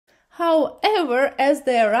However, as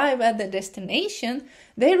they arrive at the destination,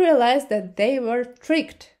 they realize that they were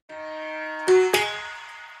tricked.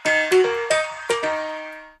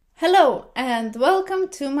 Hello and welcome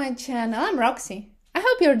to my channel. I'm Roxie. I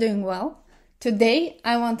hope you're doing well. Today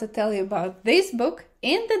I want to tell you about this book,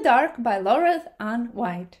 In the Dark by Loreth and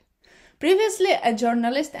White. Previously a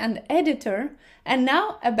journalist and editor, and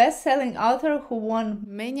now a best-selling author who won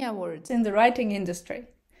many awards in the writing industry.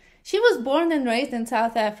 She was born and raised in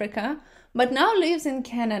South Africa, but now lives in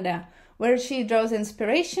Canada, where she draws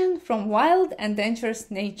inspiration from wild and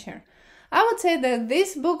dangerous nature. I would say that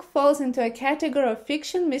this book falls into a category of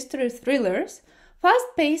fiction mystery thrillers,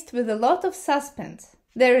 fast-paced with a lot of suspense.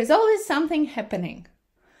 There is always something happening.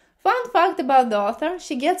 Fun fact about the author,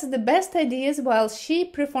 she gets the best ideas while she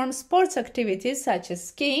performs sports activities such as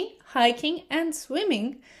skiing, hiking and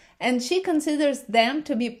swimming, and she considers them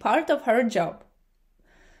to be part of her job.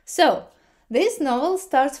 So, this novel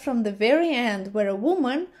starts from the very end, where a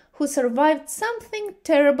woman who survived something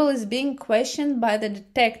terrible is being questioned by the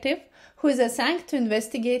detective who is assigned to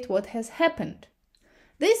investigate what has happened.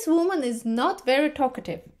 This woman is not very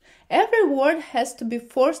talkative. Every word has to be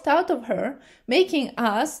forced out of her, making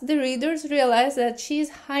us, the readers, realize that she is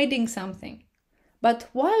hiding something. But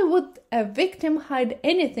why would a victim hide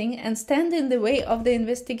anything and stand in the way of the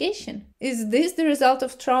investigation? Is this the result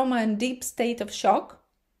of trauma and deep state of shock?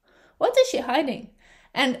 What is she hiding?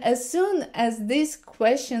 And as soon as these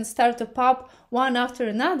questions start to pop one after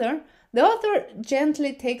another, the author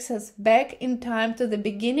gently takes us back in time to the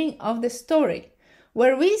beginning of the story,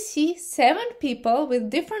 where we see 7 people with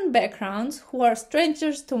different backgrounds who are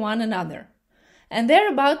strangers to one another, and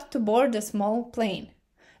they're about to board a small plane.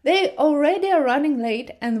 They already are running late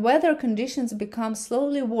and weather conditions become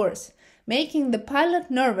slowly worse, making the pilot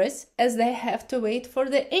nervous as they have to wait for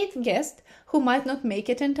the 8th guest who might not make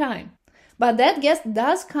it in time. But that guest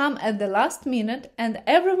does come at the last minute, and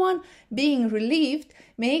everyone, being relieved,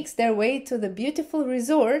 makes their way to the beautiful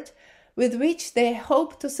resort with which they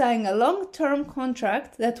hope to sign a long-term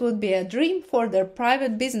contract that would be a dream for their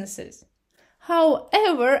private businesses.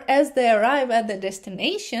 However, as they arrive at the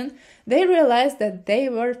destination, they realize that they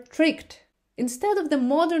were tricked. Instead of the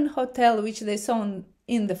modern hotel which they saw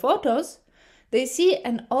in the photos, they see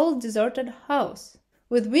an old deserted house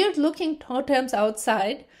with weird-looking totems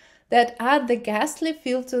outside that add the ghastly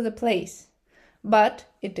feel to the place. But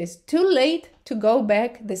it is too late to go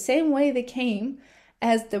back the same way they came,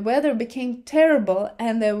 as the weather became terrible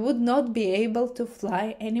and they would not be able to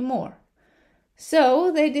fly anymore.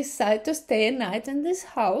 So they decide to stay a night in this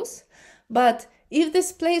house, but if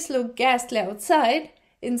this place looks ghastly outside,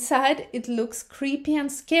 inside it looks creepy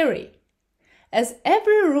and scary, as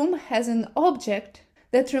every room has an object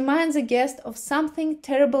that reminds a guest of something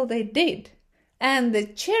terrible they did. And the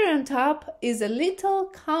cherry on top is a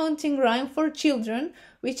little counting rhyme for children,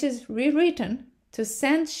 which is rewritten to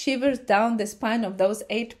send shivers down the spine of those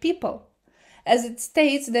 8 people, as it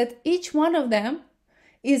states that each one of them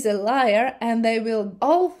is a liar and they will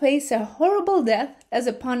all face a horrible death as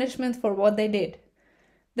a punishment for what they did.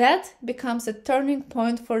 That becomes a turning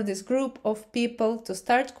point for this group of people to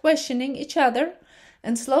start questioning each other,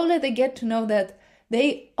 and slowly they get to know that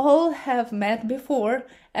they all have met before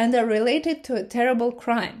and are related to a terrible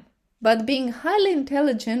crime. But being highly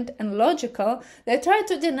intelligent and logical, they try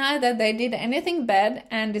to deny that they did anything bad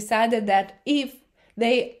and decided that if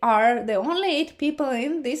they are the only 8 people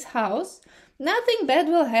in this house, nothing bad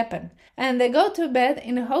will happen, and they go to bed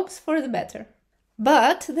in hopes for the better.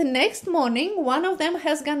 But the next morning, one of them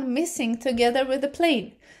has gone missing together with the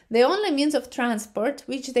plane, the only means of transport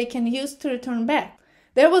which they can use to return back.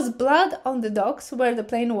 There was blood on the docks where the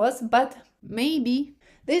plane was, but maybe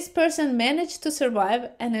this person managed to survive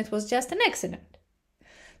and it was just an accident.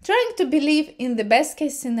 Trying to believe in the best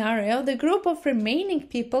case scenario, the group of remaining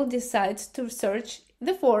people decides to search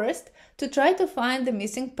the forest to try to find the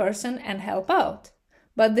missing person and help out.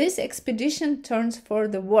 But this expedition turns for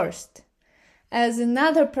the worst, as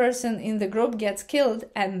another person in the group gets killed,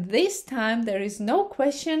 and this time there is no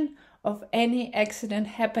question of any accident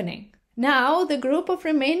happening. Now, the group of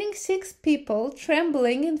remaining 6 people,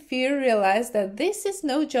 trembling in fear, realize that this is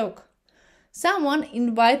no joke. Someone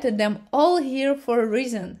invited them all here for a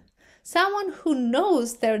reason. Someone who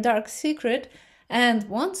knows their dark secret and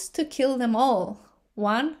wants to kill them all,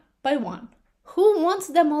 one by one. Who wants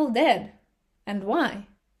them all dead? And why?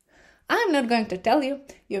 I'm not going to tell you.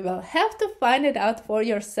 You will have to find it out for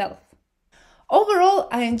yourself. Overall,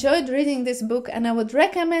 I enjoyed reading this book and I would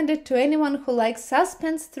recommend it to anyone who likes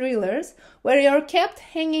suspense thrillers where you're kept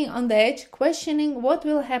hanging on the edge questioning what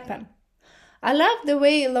will happen. I love the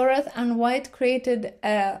way Loreth and White created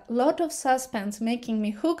a lot of suspense, making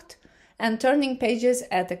me hooked and turning pages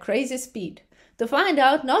at a crazy speed to find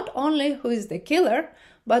out not only who is the killer,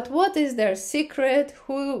 but what is their secret,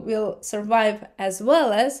 who will survive, as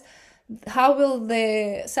well as how will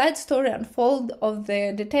the side story unfold of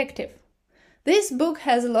the detective. This book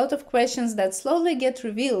has a lot of questions that slowly get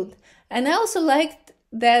revealed, and I also liked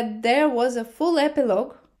that there was a full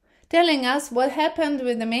epilogue telling us what happened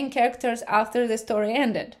with the main characters after the story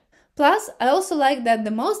ended. Plus, I also like that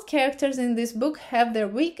the most characters in this book have their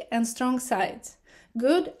weak and strong sides,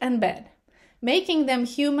 good and bad, making them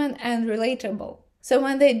human and relatable. So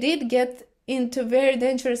when they did get into very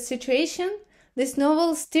dangerous situation, this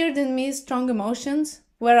novel stirred in me strong emotions,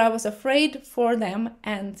 where I was afraid for them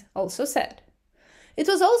and also sad. It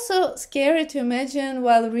was also scary to imagine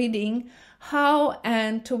while reading how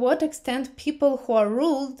and to what extent people who are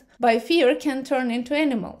ruled by fear can turn into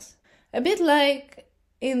animals. A bit like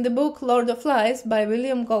in the book Lord of Lies by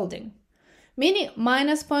William Golding. Mini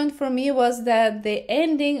minus point for me was that the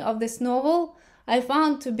ending of this novel I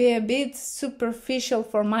found to be a bit superficial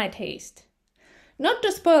for my taste. Not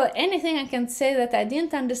to spoil anything, I can say that I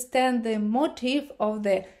didn't understand the motive of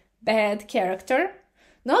the bad character,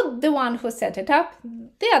 not the one who set it up,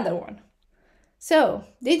 the other one. So,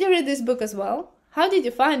 did you read this book as well? How did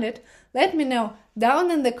you find it? Let me know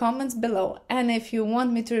down in the comments below, and if you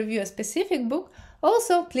want me to review a specific book,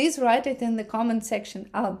 also please write it in the comment section.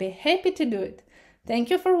 I'll be happy to do it. Thank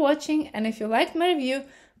you for watching, and if you liked my review,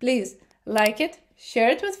 please like it, share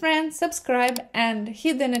it with friends, subscribe, and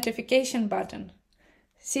hit the notification button.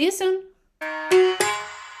 See you soon!